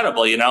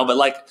incredible, but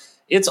like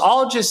it's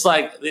all just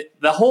like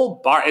the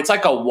whole bar. It's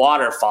like a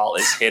waterfall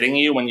is hitting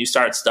you when you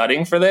start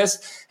studying for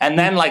this. And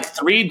then like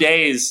 3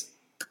 days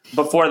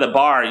before the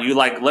bar, you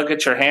like look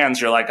at your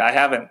hands. You're like, I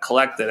haven't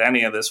collected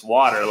any of this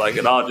water. Like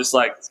it all just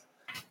where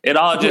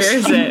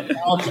is it?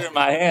 All through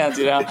my hands,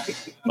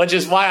 which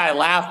is why I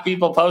laugh.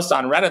 People post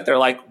on Reddit. They're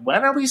like,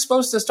 when are we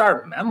supposed to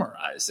start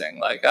memorizing?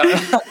 Like,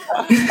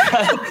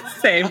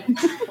 same.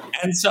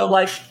 And so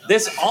like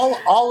this,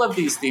 all of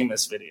these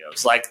Themis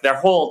videos, like their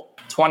whole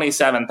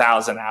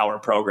 27,000 hour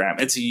program,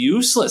 it's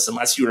useless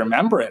unless you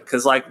remember it.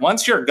 Cause like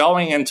once you're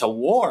going into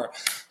war,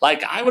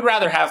 like I would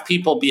rather have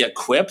people be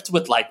equipped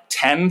with like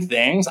 10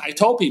 things. I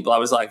told people, I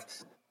was like,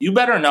 you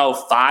better know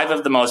 5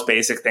 of the most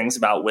basic things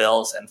about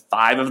wills and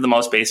 5 of the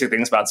most basic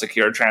things about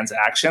secure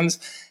transactions.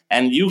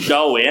 And you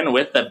go in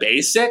with the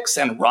basics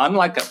and run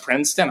like a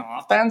Princeton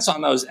offense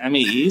on those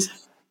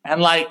MEEs. And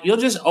like, you'll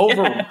just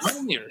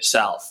overrun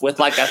yourself with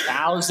like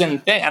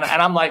 1,000 things. And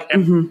I'm like,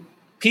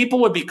 people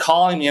would be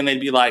calling me and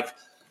they'd be like,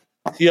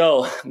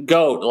 yo,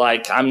 goat,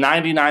 like I'm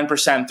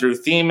 99% through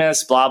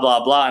Themis, blah,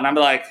 blah, blah. And I'm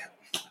like,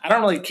 I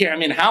don't really care. I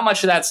mean, how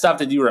much of that stuff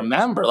did you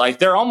remember? Like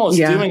they're almost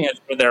doing it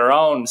for their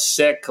own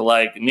sick,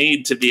 like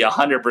need to be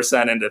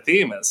 100% into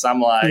Themis.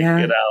 I'm like,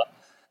 you know,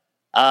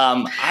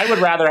 I would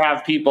rather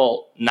have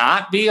people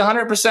not be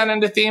 100%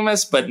 into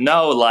Themis, but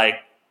know like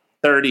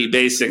 30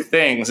 basic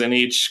things in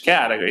each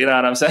category. You know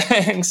what I'm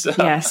saying? So.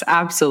 Yes,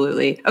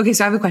 absolutely. Okay.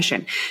 So I have a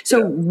question.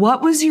 So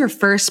what was your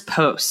first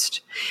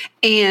post?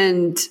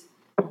 And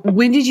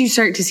when did you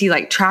start to see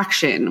like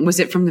traction? Was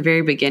it from the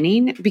very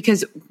beginning?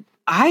 Because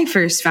I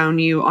first found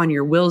you on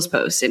your Wills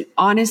post, and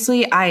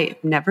honestly, I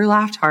never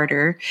laughed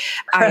harder.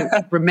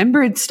 I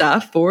remembered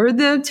stuff for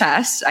the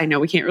test. I know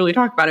we can't really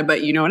talk about it,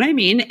 but you know what I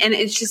mean? And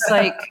it's just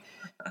like,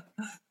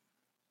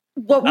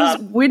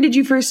 when did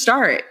you first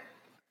start?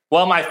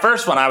 Well, my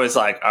first one, I was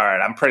like, all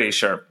right, I'm pretty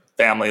sure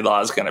family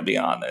law is going to be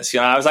on this. You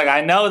know, I was like,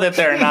 I know that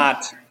they're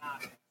not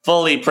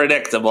fully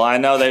predictable. I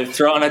know they've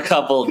thrown a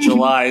couple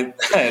July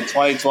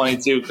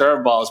 2022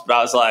 curveballs, but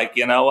I was like,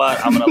 you know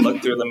what? I'm going to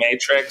look through the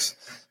matrix.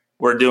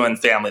 We're doing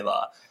family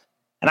law.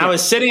 And I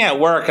was sitting at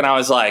work and I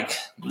was like,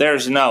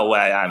 there's no way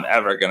I'm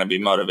ever going to be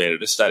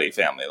motivated to study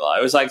family law.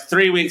 It was like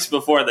 3 weeks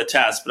before the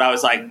test, but I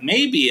was like,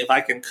 maybe if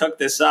I can cook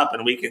this up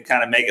and we can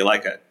kind of make it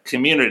like a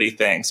community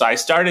thing. So I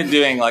started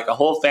doing like a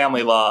whole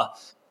family law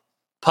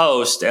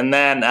post. And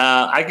then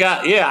I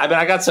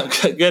got some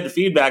good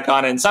feedback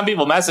on it. And some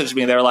people messaged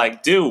me. They were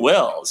like, do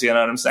wills. You know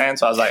what I'm saying?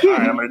 So I was like, all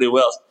right, I'm going to do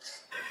wills.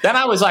 Then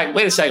I was like,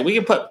 wait a second, we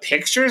can put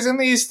pictures in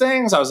these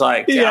things? I was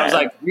like,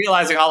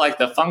 realizing all like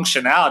the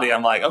functionality.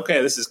 I'm like,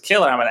 okay, this is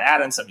killer. I'm going to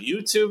add in some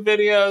YouTube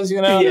videos,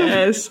 you know?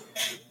 Yes.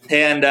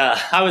 And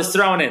I was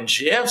throwing in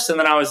GIFs, and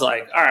then I was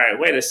like, all right,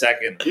 wait a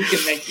second, we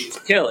can make these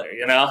killer,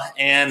 you know?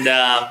 And,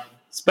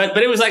 but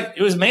it was like,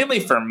 it was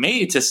mainly for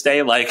me to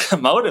stay like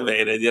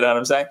motivated, you know what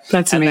I'm saying?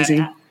 That's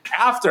amazing.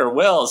 After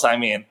Wills, I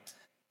mean,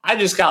 I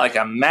just got like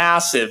a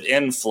massive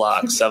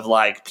influx of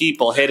like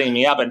people hitting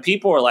me up, and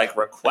people were like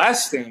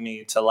requesting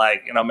me to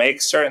like, you know,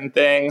 make certain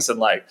things. And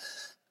like,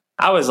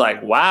 I was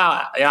like,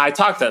 wow. You know, I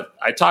talked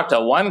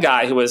to one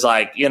guy who was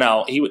like, you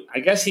know, I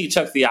guess he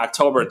took the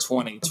October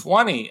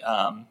 2020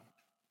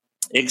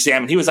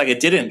 exam, and he was like, it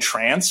didn't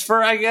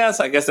transfer. I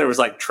guess there was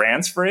like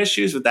transfer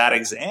issues with that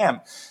exam.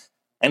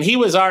 And he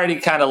was already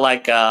kind of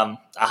like a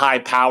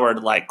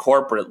high-powered like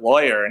corporate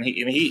lawyer, and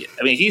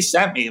he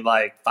sent me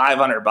like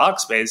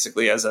 $500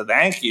 basically as a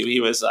thank you.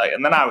 He was like,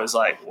 and then I was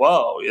like,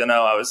 whoa, you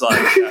know, I was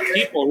like,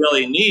 people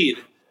really need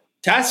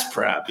test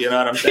prep, you know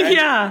what I'm saying?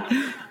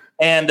 Yeah.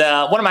 And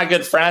one of my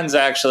good friends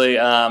actually,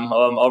 I'm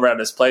over at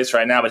his place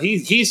right now, but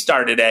he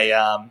started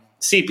a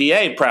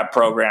CPA prep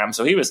program.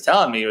 So he was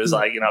telling me, he was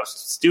like, you know,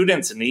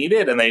 students need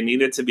it and they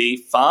need it to be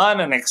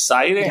fun and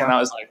exciting. Yeah. And I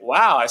was like,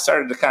 wow, I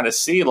started to kind of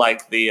see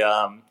like the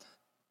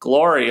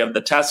glory of the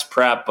test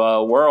prep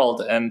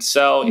world. And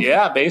so,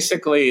 yeah,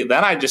 basically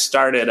then I just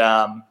started,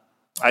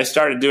 I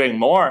started doing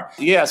more.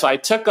 Yeah. So I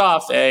took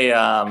off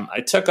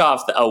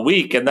a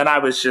week, and then I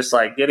was just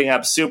like getting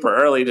up super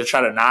early to try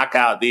to knock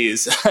out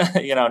these,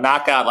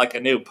 knock out like a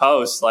new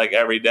post like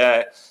every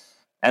day.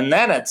 And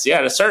then at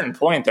a certain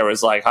point, there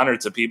was like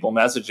hundreds of people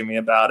messaging me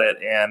about it.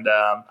 And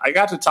I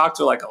got to talk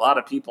to like a lot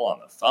of people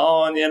on the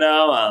phone, you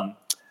know.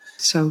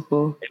 So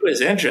cool. It was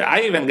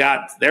interesting.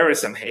 There were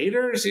some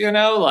haters, you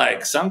know,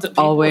 like some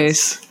people.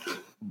 Always.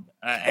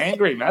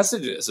 Angry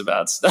messages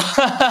about stuff.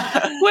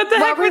 What the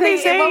heck were they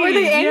saying? What were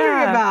they angry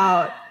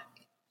about?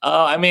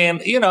 Oh, I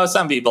mean, you know,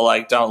 some people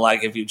like don't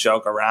like if you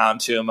joke around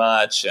too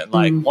much. And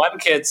like one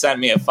kid sent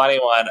me a funny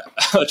one,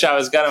 which I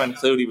was going to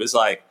include. He was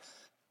like,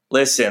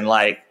 listen,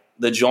 like,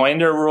 the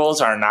joinder rules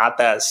are not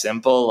that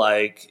simple.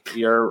 Like,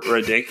 you're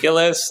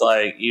ridiculous.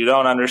 Like, you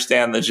don't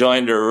understand the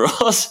joinder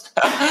rules.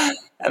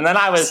 And then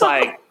I was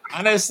like,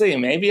 honestly,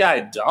 maybe I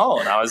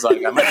don't. I was like,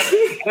 I'm going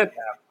to edit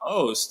that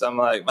post. I'm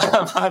like,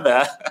 my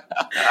bad.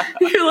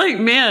 You're like,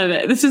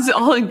 man, this is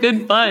all in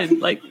good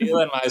fun. Like,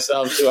 feeling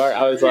myself too hard.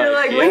 I was you're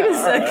like, wait a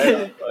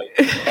second.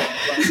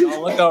 Right.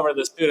 Don't look over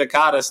the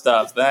Studicata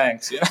stuff.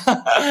 Thanks.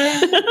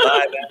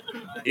 But,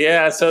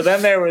 yeah, so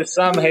then there was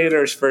some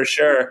haters for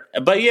sure.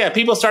 But yeah,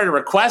 people started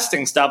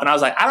requesting stuff, and I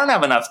was like, I don't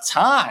have enough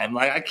time.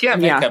 Like, I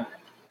can't make them.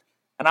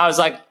 And I was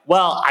like,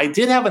 well, I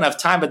did have enough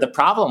time, but the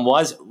problem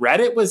was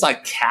Reddit was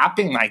like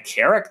capping my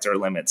character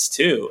limits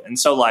too. And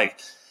so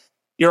like,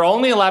 you're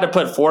only allowed to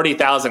put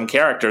 40,000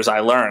 characters,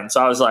 I learned.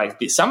 So I was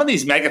like, some of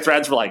these mega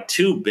threads were like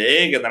too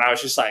big. And then I was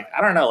just like,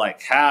 I don't know,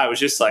 like how it was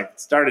just like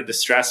started to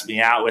stress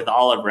me out with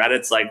all of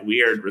Reddit's like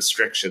weird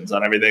restrictions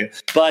on everything.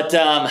 But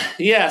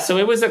yeah, so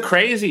it was a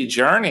crazy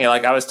journey.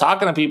 Like I was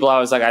talking to people, I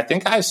was like, I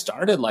think I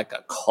started like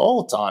a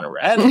cult on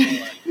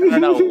Reddit. Like, I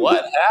don't know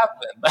what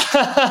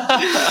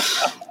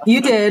happened.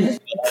 You did.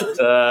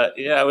 But,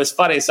 yeah, it was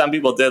funny. Some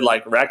people did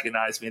like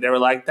recognize me. They were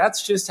like,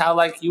 that's just how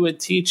like you would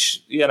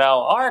teach, you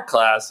know, our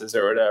classes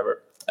or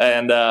whatever.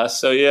 And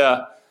so,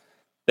 yeah,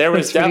 there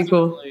was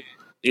definitely,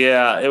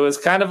 Yeah, it was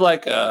kind of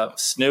like a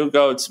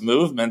SnooGoats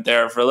movement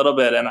there for a little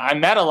bit. And I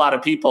met a lot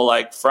of people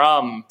like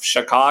from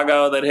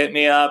Chicago that hit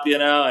me up,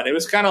 and it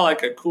was kind of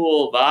like a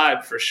cool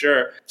vibe for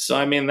sure. So,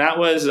 I mean, that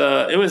was,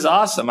 it was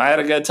awesome. I had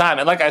a good time.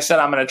 And like I said,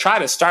 I'm going to try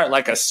to start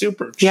like a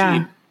super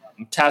cheap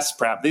test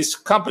prep. These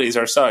companies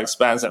are so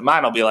expensive.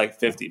 Mine will be like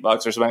 $50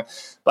 or something.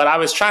 But I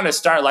was trying to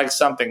start like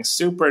something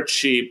super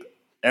cheap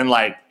and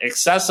like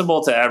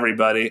accessible to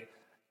everybody.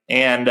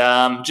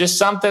 And just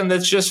something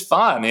that's just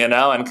fun,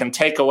 and can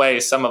take away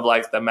some of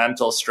like the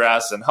mental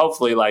stress and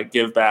hopefully like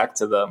give back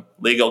to the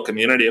legal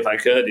community if I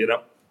could,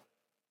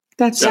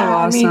 That's so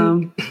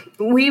awesome. I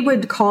mean, we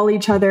would call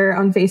each other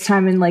on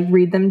FaceTime and like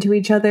read them to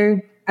each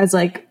other as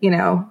like,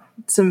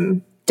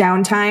 some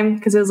downtime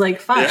because it was like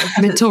fun. Yeah.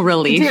 Mental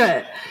relief. Do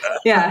it.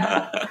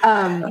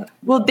 Yeah.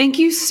 Well, thank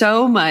you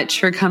so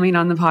much for coming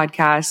on the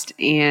podcast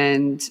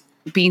and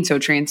being so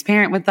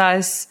transparent with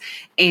us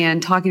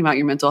and talking about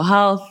your mental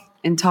health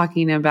and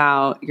talking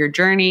about your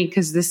journey,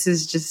 because this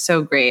is just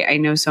so great. I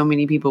know so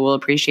many people will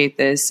appreciate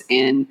this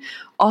and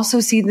also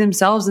see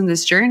themselves in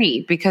this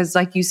journey because,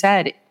 like you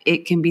said,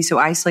 it can be so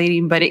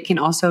isolating, but it can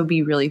also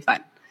be really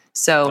fun.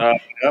 So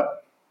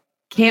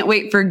can't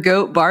wait for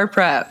Goat Bar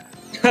Prep.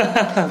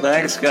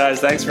 Thanks,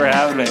 guys. Thanks for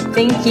having me.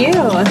 Thank you.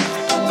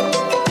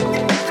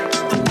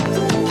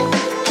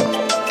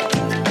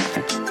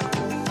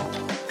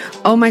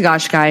 Oh my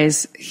gosh,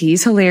 guys,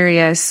 he's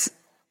hilarious.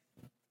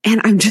 And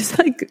I'm just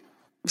like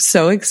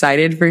so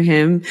excited for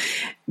him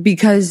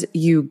because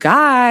you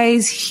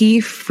guys, he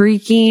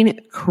freaking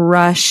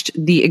crushed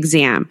the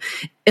exam.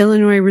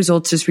 Illinois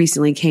results just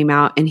recently came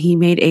out and he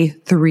made a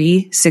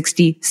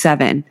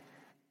 367.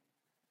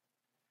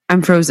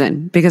 I'm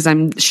frozen because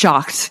I'm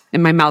shocked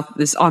and my mouth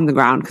is on the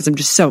ground because I'm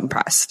just so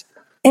impressed.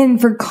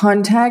 And for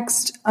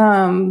context,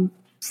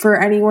 for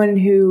anyone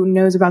who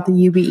knows about the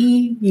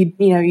UBE,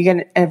 you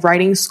get a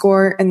writing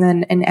score and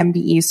then an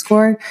MBE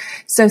score.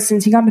 So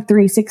since he got a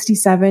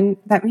 367,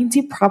 that means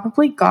he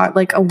probably got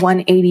like a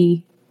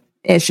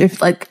 180-ish,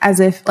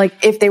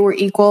 if they were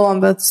equal on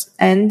both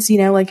ends,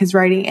 like his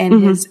writing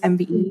and his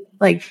MBE.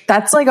 Like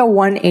that's like a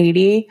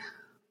 180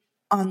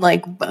 on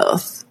like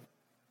both.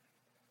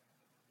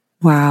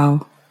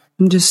 Wow.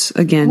 I'm just,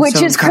 again, which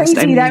so is impressed.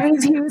 crazy. That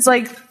means he was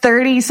like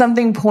 30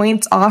 something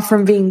points off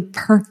from being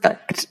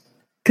perfect.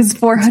 Because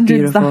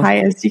 400 is the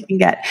highest you can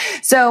get.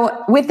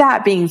 So with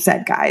that being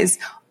said, guys,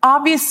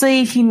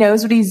 obviously he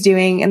knows what he's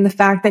doing. And the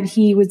fact that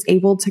he was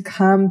able to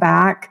come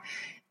back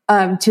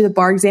to the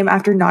bar exam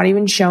after not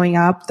even showing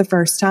up the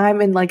first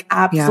time and like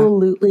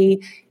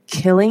absolutely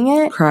killing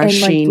it.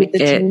 Crushing and like with the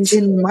change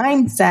in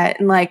mindset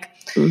and like,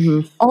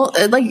 all,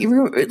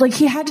 like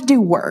he had to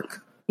do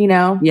work,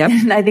 Yep.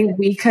 And I think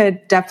we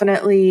could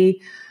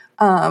definitely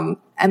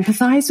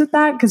empathize with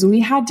that because we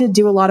had to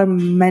do a lot of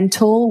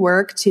mental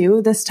work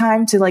too this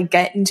time to like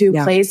get into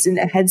a place in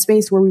a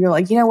headspace where we were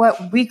like, you know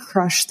what, we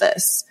crushed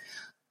this.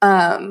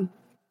 And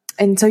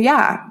so,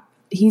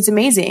 he's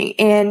amazing.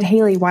 And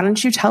Haley, why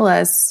don't you tell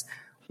us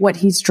what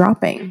he's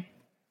dropping?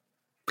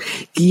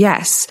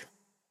 Yes.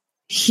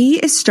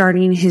 He is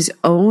starting his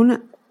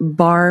own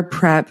bar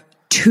prep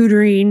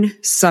tutoring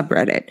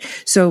subreddit.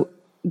 So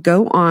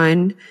go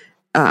on,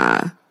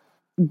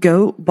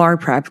 Go Bar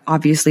Prep.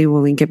 Obviously,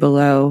 we'll link it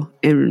below.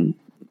 And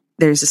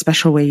there's a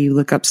special way you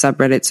look up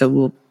subreddit. So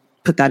we'll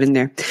put that in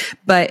there.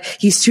 But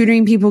he's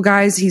tutoring people,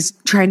 guys. He's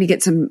trying to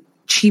get some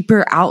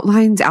cheaper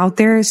outlines out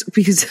there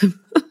because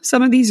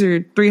some of these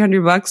are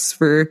 $300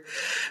 for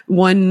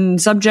one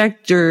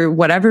subject or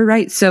whatever,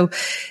 right? So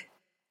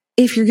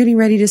if you're getting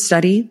ready to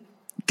study,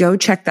 go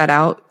check that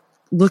out.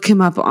 Look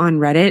him up on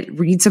Reddit,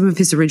 read some of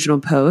his original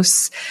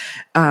posts,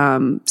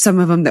 some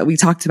of them that we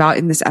talked about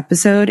in this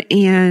episode,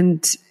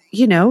 and,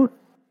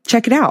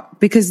 check it out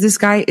because this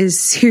guy is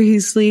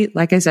seriously,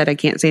 like I said, I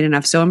can't say it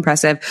enough, so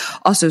impressive.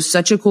 Also,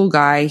 such a cool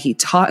guy. He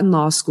taught in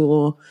law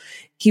school.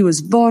 He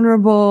was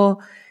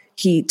vulnerable.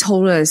 He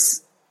told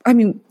us,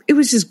 it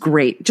was just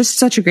great. Just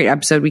such a great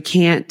episode. We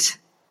can't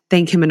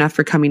thank him enough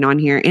for coming on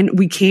here. And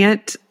we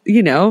can't,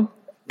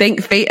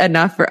 thank fate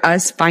enough for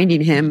us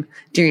finding him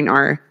during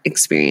our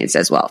experience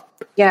as well.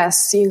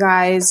 Yes, you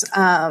guys,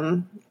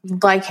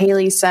 like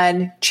Haley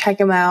said, check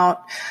him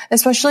out,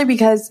 especially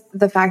because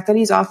the fact that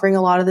he's offering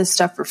a lot of this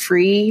stuff for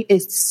free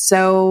is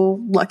so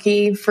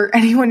lucky for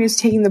anyone who's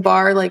taking the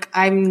bar. Like,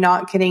 I'm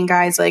not kidding,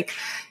 guys. Like,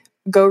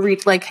 go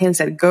read, like Haley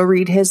said, go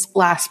read his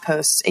last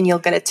posts and you'll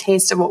get a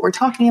taste of what we're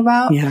talking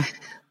about. Yeah.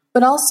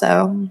 But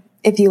also,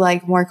 if you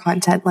like more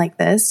content like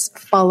this,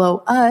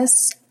 follow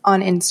us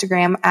on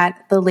Instagram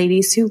at the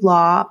Ladies Who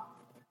Law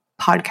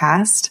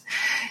podcast.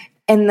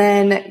 And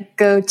then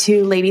go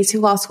to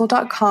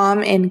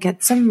ladieswholawschool.com and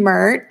get some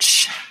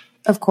merch,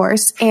 of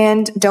course.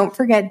 And don't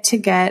forget to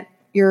get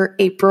your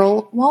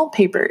April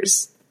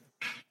wallpapers.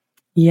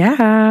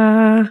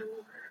 Yeah.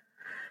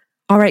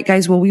 All right,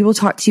 guys. Well, we will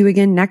talk to you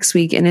again next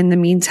week. And in the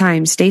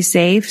meantime, stay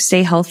safe,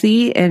 stay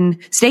healthy, and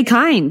stay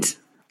kind.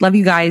 Love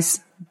you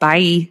guys.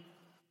 Bye.